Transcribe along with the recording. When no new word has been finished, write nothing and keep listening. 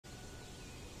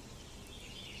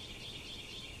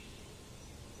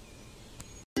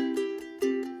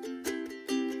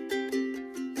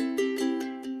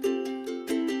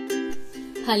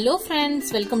Hello friends,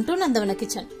 welcome to Nandavana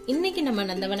kitchen. இன்னைக்கு நம்ம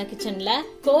Nandavana kitchenல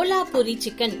Kolhapuri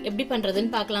chicken எப்படி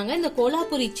பண்றதுன்னு பார்க்கலாங்க. இந்த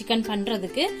கோலாபுரி சிக்கன்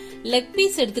பண்றதுக்கு லெக்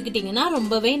பீஸ் எடுத்துக்கிட்டீங்கன்னா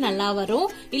ரொம்பவே நல்லா வரும்.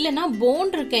 இல்லனா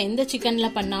போன் இருக்க எந்த சிக்கன்ல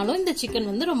பண்ணாலும் இந்த சிக்கன்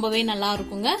வந்து ரொம்பவே நல்லா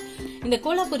இருக்குங்க. இந்த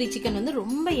கோலாபுரி சிக்கன் வந்து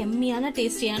ரொம்ப எம்மியான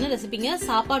டேஸ்டியான ரெசிபிங்க.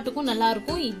 சாப்பாட்டுக்கும் நல்லா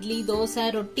இருக்கும். இட்லி, தோசை,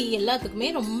 ரொட்டி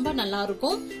எல்லாத்துக்குமே ரொம்ப நல்லா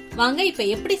இருக்கும். வாங்க இப்ப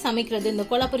எப்படி சமைக்கிறது, இந்த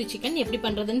கோலாபுரி சிக்கன் எப்படி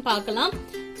பண்றதுன்னு பார்க்கலாம்.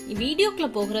 வீடியோக்குள்ள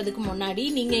போகிறதுக்கு முன்னாடி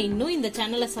நீங்க இன்னும் இந்த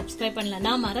சேனலை சப்ஸ்கிரைப்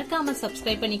பண்ணலன்னா மறக்காம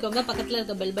சப்ஸ்கிரைப் பண்ணிக்கோங்க. பக்கத்துல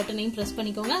இருக்க பெல் பட்டனையும் பிரஸ்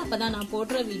பண்ணிக்கோங்க. அப்பதான் நான்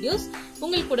போடுற வீடியோஸ்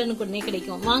உங்களுக்கு உடனுக்குடனே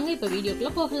கிடைக்கும். வாங்க இப்ப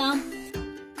வீடியோக்குள்ள போகலாம்.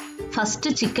 ஃபர்ஸ்ட்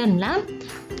சிக்கன்ல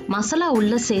மசாலா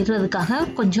உள்ள சேர்றதுக்காக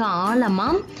கொஞ்சம் ஆழமா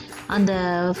அந்த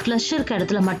ஃப்ளஷ் இருக்க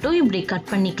இடத்துல மட்டும் இப்படி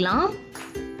கட் பண்ணிக்கலாம்.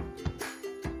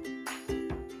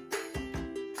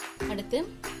 அடுத்து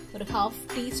ஒரு 1/2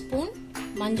 டீஸ்பூன்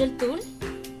மஞ்சள் தூள்,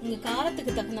 உங்க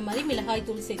காரத்துக்கு தகுந்த மாதிரி மிளகாய்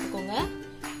தூள் சேர்த்துக்கோங்க.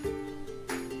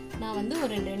 நான் வந்து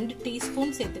ஒரு 2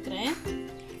 டீஸ்பூன் சேர்த்துக்கிறேன்.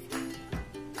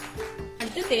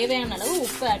 அடுத்து தேவையான அளவு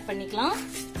உப்பு ஆட் பண்ணிக்கலாம்.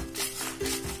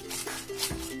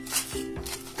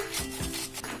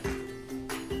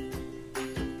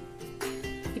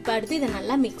 இப்ப அடுத்து இதை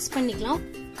நல்லா மிக்ஸ் பண்ணிக்கலாம்.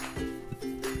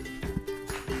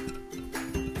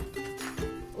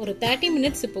 ஒரு 30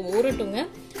 மினிட்ஸ் இப்போ ஊறட்டுங்க.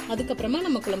 அதுக்கப்புறமா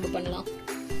நம்ம குழம்பு பண்ணலாம்.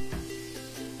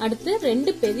 அடுத்து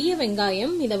 2 பெரிய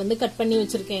வெங்காயம் இதை வந்து கட் பண்ணி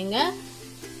வச்சிருக்கேங்க.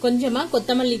 கொஞ்சமா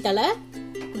கொத்தமல்லி தழை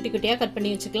குட்டி குட்டியா கட்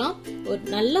பண்ணி வச்சுக்கலாம்.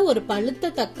 ஒரு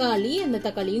பழுத்த தக்காளி, அந்த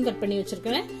தக்காளியும் கட் பண்ணி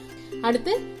வச்சிருக்கேன்.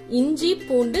 அடுத்து இஞ்சி,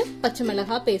 பூண்டு, பச்சை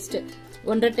மிளகாய் பேஸ்ட்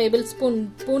 1.5 டேபிள் ஸ்பூன்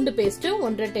பூண்டு பேஸ்ட்,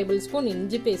 1.5 டேபிள் ஸ்பூன்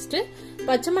இஞ்சி பேஸ்ட்,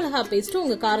 பச்சை மிளகாய் பேஸ்ட்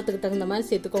உங்க காரத்துக்கு தகுந்த மாதிரி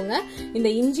சேர்த்துக்கோங்க. இந்த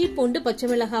இஞ்சி, பூண்டு, பச்சை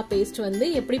மிளகாய் பேஸ்ட் வந்து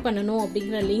எப்படி பண்ணணும்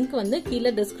அப்படிங்கிற லிங்க் வந்து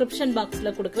கீழே டிஸ்கிரிப்ஷன்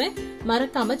பாக்ஸ்ல கொடுக்குறேன்.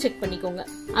 மறக்காம செக் பண்ணிக்கோங்க.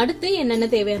 அடுத்து என்னென்ன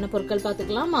தேவையான பொருட்கள்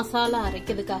பார்த்துக்கலாம். மசாலா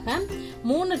அரைக்கிறதுக்காக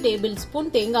 3 டேபிள்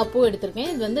ஸ்பூன் தேங்காய் பூ எடுத்திருக்கேன்.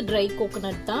 இது வந்து ட்ரை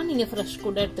கோகோனட் தான், நீங்க ஃப்ரெஷ்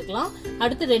கூட எடுத்துக்கலாம்.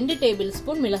 அடுத்து 2 டேபிள்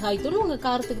ஸ்பூன் மிளகாய் தூள் உங்க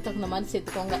காரத்துக்கு தகுந்த மாதிரி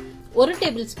சேர்த்துக்கோங்க. 1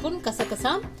 டேபிள் ஸ்பூன்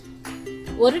கசகசா,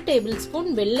 1 டேபிள் ஸ்பூன்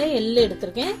வெள்ளை எள்ளு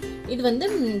எடுத்திருக்கேன். இது வந்து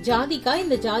ஜாதிக்காய்.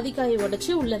 இந்த ஜாதிக்காயை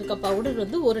உடைச்சு உள்ள இருக்க பவுடர்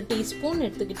வந்து 1 டீஸ்பூன்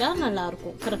எடுத்துக்கிட்டா நல்லா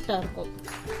இருக்கும், கரெக்டா இருக்கும்.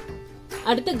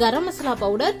 அடுத்து கரம் மசாலா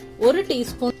பவுடர் 1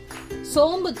 டீஸ்பூன்,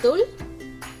 சோம்பு தூள்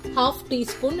 1/2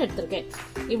 டீஸ்பூன் எடுத்திருக்கேன்.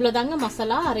 இவ்வளவுதாங்க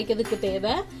மசாலா அரைக்கிறதுக்கு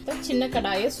தேவை. சின்ன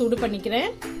கடாயை சூடு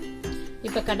பண்ணிக்கிறேன்.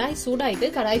 இப்ப கடாய் சூடாயிட்டு,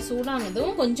 கடாய்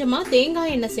சூடானதும் கொஞ்சமா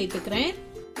தேங்காய் எண்ணெய் சேர்த்துக்கிறேன்.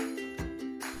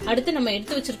 அடுத்து நம்ம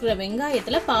எடுத்து வச்சிருக்கிற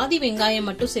வெங்காயத்துல பாதி வெங்காயம்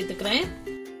மட்டும் சேர்த்துக்கிறேன்.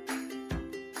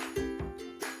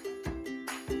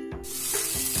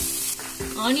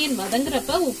 ஆனியன்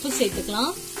வதங்குறப்ப உப்பு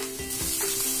சேர்த்துக்கலாம்.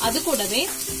 அது கூடவே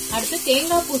அடுத்து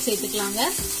தேங்காய் பூ சேர்த்துக்கலாங்க.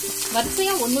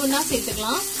 வரிசையா ஒண்ணு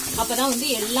சேர்த்துக்கலாம். அப்பதான் வந்து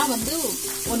எல்லாம் வந்து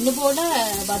ஒண்ணு போல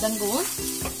வதங்கும்.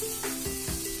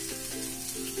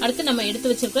 அடுத்து நம்ம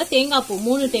எடுத்து வச்சிருக்கிற தேங்காய் பூ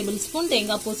 3 டேபிள் ஸ்பூன்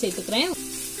தேங்காய் பூ சேர்த்துக்கிறேன்.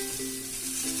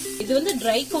 இது வந்து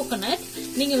ட்ரை கோகோனட்,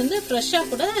 நீங்க வந்து ஃப்ரெஷ்ஷா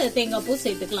கூட தேங்காய் பூ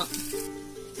சேர்த்துக்கலாம்.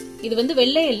 இது வந்து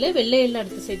வெள்ளை எள்ளு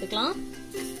எடுத்து சேர்த்துக்கலாம்.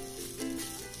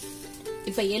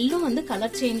 இப்ப எள்ளும் வந்து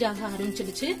கலர் சேஞ்ச் ஆக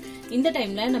ஆரம்பிச்சிடுச்சு. இந்த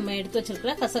டைம்ல நம்ம எடுத்து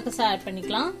வச்சிருக்கிற கசகசா ஆட்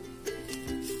பண்ணிக்கலாம்.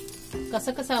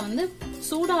 கசகசா வந்து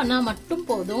சூடானா மட்டும்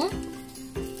போதும்.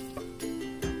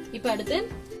 இப்ப அடுத்து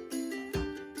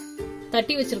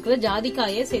தட்டி வச்சிருக்கிற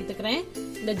ஜாதிக்காயை சேர்த்துக்கிறேன்.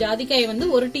 இந்த ஜாதிக்காயை வந்து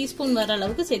 1 டீஸ்பூன் வர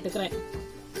அளவுக்கு சேர்த்துக்கிறேன்.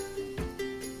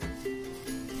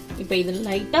 இப்ப இது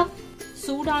லைட்டா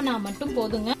சூடானா மட்டும்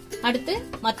போதுங்க. அடுத்து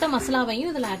மத்த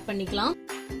மசாலாவையும் இதுல ஆட் பண்ணிக்கலாம்.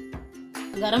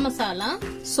 கரம் மசாலா,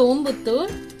 சோம்பு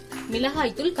தூள்,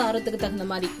 மிளகாய் தூள் காரத்துக்கு தகுந்த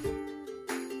மாதிரி.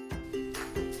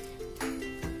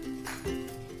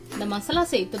 இந்த மசாலா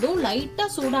சேர்த்ததும் லைட்டா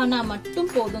சூடானா மட்டும்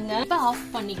போதுங்க. இப்ப ஆஃப்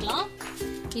பண்ணிக்கலாம்.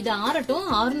 இது ஆறட்டும்.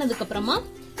 ஆறுனதுக்கு அப்புறமா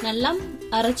நல்லா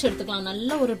அரைச்சு எடுத்துக்கலாம். நல்ல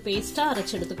ஒரு பேஸ்டா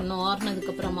அரைச்சு எடுத்துக்கணும்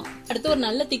ஆறுனதுக்கு அப்புறமா. அடுத்து ஒரு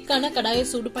நல்ல திக்கான கடாயை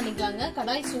சூடு பண்ணிக்கலாங்க.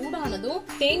 கடாய் சூடானதும்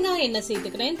தேங்காய் எண்ணெய்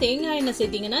சேர்த்துக்கிறேன். தேங்காய் எண்ணெய்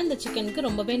சேர்த்தீங்கன்னா இந்த சிக்கனுக்கு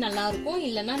ரொம்பவே நல்லா இருக்கும்.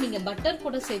 இல்லனா நீங்க பட்டர்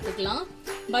கூட சேர்த்துக்கலாம்.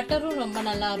 பட்டரும் ரொம்ப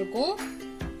நல்லா இருக்கும்.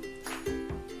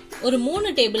 ஒரு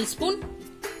 3 டேபிள் ஸ்பூன்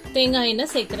தேங்காய்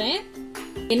எண்ணெய் சேர்க்கிறேன்.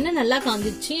 எண்ணெய் நல்லா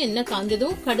காஞ்சிச்சு. எண்ணெய்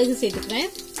காஞ்சதும் கடுகு சேர்த்துக்கிறேன்.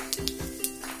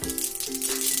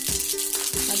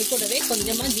 அது கூடவே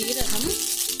கொஞ்சமா ஜீரகம்,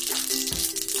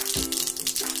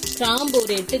 கிராம்பு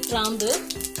ஒரு 8 கிராம்பு,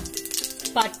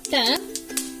 பட்டை,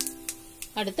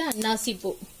 அடுத்து அன்னாசி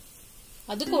பூ.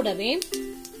 அது கூடவே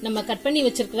நம்ம கட் பண்ணி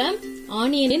வச்சிருக்கிற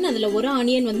ஆனியன், அதுல ஒரு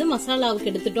ஆனியன் வந்து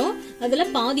மசாலாவுக்கு எடுத்துட்டோம். அதுல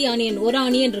பாதி ஆனியன், ஒரு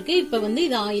ஆனியன் இருக்கு. இப்ப வந்து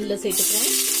இது ஆயில்ல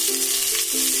சேர்த்துக்கிறேன்.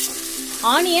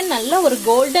 ஆனியன் நல்ல ஒரு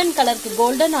கோல்டன் கலருக்கு,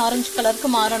 கோல்டன் ஆரஞ்சு கலருக்கு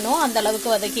மாறணும். அந்த அளவுக்கு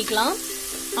வதக்கிக்கலாம்.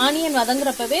 ஆனியன்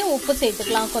வதங்குறப்பவே உப்பு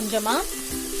சேர்த்துக்கலாம் கொஞ்சமா.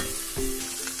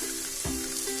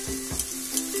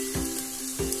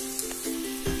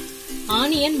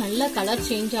 ஆனியன் நல்ல கலர்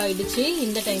சேஞ்ச் ஆயிடுச்சு.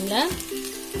 இந்த டைம்ல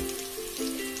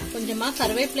கொஞ்சமா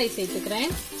கருவேப்பிலை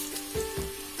சேர்த்துக்கிறேன்.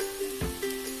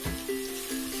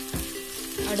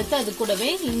 அடுத்து அது கூடவே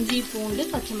இஞ்சி பூண்டு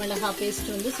பச்சை மிளகாய் பேஸ்ட்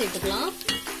வந்து சேர்த்துக்கலாம்.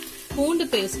 பூண்டு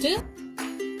பேஸ்ட்,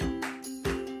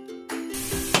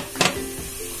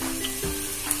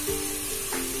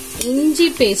 இஞ்சி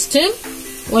பேஸ்ட்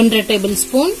 1.5 டேபிள்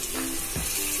ஸ்பூன்.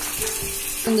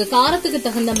 உங்க காரத்துக்கு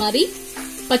தகுந்த மாதிரி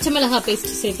பச்சை மிளகாய்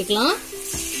பேஸ்ட் சேர்த்துக்கலாம்.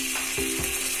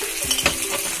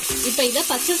 இப்ப இத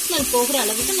பச்சை ஸ்மெல் போகிற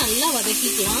அளவுக்கு நல்லா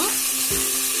வதக்கிக்கலாம்.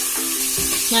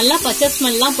 நல்லா பச்சை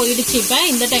ஸ்மெல்லாம் போயிடுச்சு. இப்ப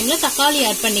இந்த டைம்ல தக்காளி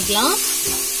ஆட் பண்ணிக்கலாம்.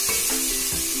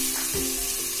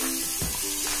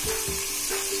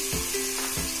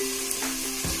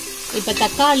 இப்ப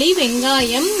தக்காளி,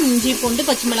 வெங்காயம், இஞ்சி பூண்டு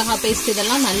பச்சை மிளகாய் பேஸ்ட்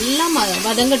இதெல்லாம் நல்லா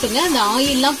வதங்கட்டுங்க. அந்த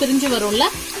ஆயில் எல்லாம் பிரிஞ்சு வரும்ல,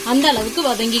 அந்த அளவுக்கு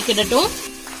வதங்கிக்கிடட்டும்.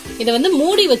 இத வந்து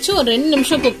மூடி வச்சு ஒரு 2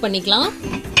 நிமிஷம் குக் பண்ணிக்கலாம்.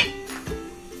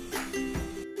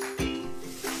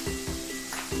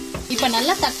 இப்ப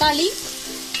நல்லா தக்காளி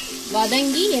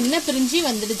வதங்கி எண்ணெய் பிரிஞ்சு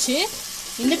வந்துடுச்சு.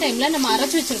 இந்த டைம்ல நம்ம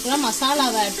அரைச்சு வச்சிருக்கிற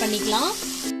மசாலாவை ஆட் பண்ணிக்கலாம்.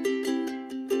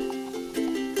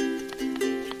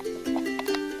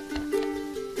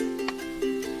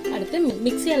 அடுத்து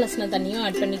மிக்ஸி அலசின தண்ணியும்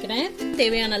ஆட் பண்ணிக்கிறேன்.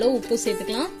 தேவையான அளவு உப்பு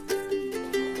சேர்த்துக்கலாம்.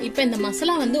 இப்ப இந்த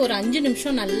மசாலா வந்து ஒரு 5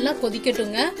 நிமிஷம் நல்லா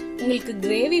கொதிக்கட்டுங்க. உங்களுக்கு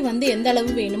கிரேவி வந்து எந்த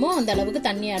அளவு வேணுமோ அந்த அளவுக்கு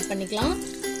தண்ணி ஆட் பண்ணிக்கலாம்.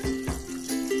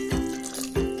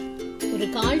 ஒரு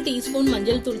 1/4 டீஸ்பூன்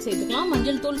மஞ்சள் தூள் சேர்த்துக்கலாம்.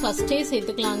 மஞ்சள் தூள் ஃபர்ஸ்டே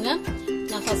சேர்த்துக்கலாங்க.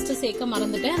 நான் ஃபர்ஸ்ட் சேர்க்க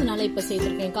மறந்துட்டேன், அதனால இப்ப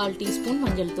சேர்த்திருக்கேன் 1/4 டீஸ்பூன்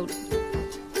மஞ்சள் தூள்.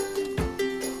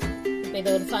 இப்ப இதை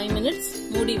ஒரு 5 மினிட்ஸ்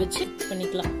மூடி வச்சு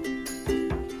பண்ணிக்கலாம்.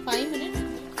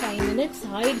 5 மினிட்ஸ்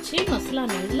ஆயிடுச்சு. மசாலா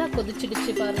நல்லா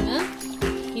கொதிச்சிடுச்சு பாருங்க.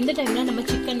 இந்த டைம்ல நம்ம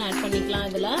சிக்கன் ஆட் பண்ணிக்கலாம்.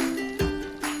 இதுல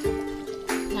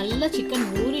நல்லா சிக்கன்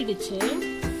ஊறிடுச்சு.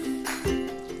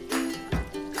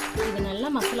 இது நல்லா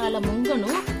மசாலால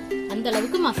முங்கணும், அந்த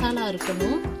அளவுக்கு மசாலா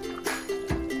இருக்கணும்.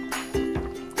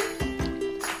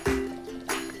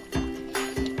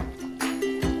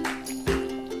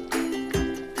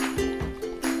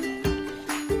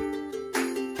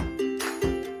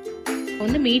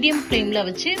 வந்து மீடியம் ஃப்ளேம்ல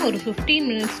வச்சு ஒரு 15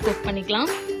 மினிட்ஸ் குக்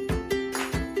பண்ணிக்கலாம்.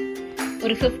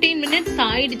 ஒரு 15 மினிட்ஸ்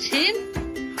ஆயிடுச்சு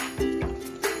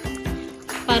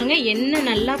பாருங்க. எண்ணெய்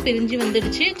நல்லா பிரிஞ்சு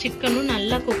வந்துடுச்சு, சிக்கனும்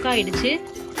நல்லா குக் ஆயிடுச்சு.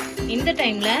 இந்த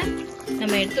டைம்ல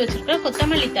நம்ம எடுத்து வச்சிருக்கிற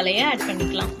கொத்தமல்லி தழையை ஆட்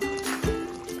பண்ணிக்கலாம்.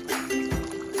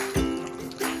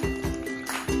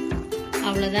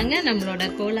 அவ்வளவுதாங்க, நம்மளோட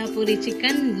கோலாபூரி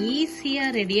சிக்கன் ஈஸியா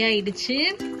ரெடி ஆயிடுச்சு.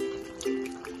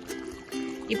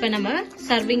 இப்ப நம்ம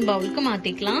சர்விங் பவுலுக்கு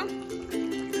மாத்திக்கலாம்.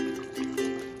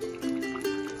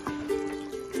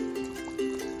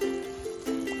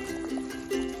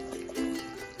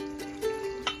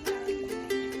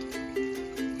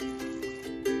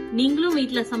 நீங்களும்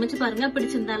வீட்ல சமைச்சு பாருங்க.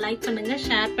 பிடிச்சிருந்தா லைக் பண்ணுங்க,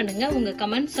 ஷேர் பண்ணுங்க, உங்க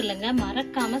கமெண்ட் சொல்லுங்க,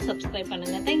 மறக்காம சப்ஸ்கிரைப்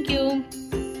பண்ணுங்க. தேங்க்யூ.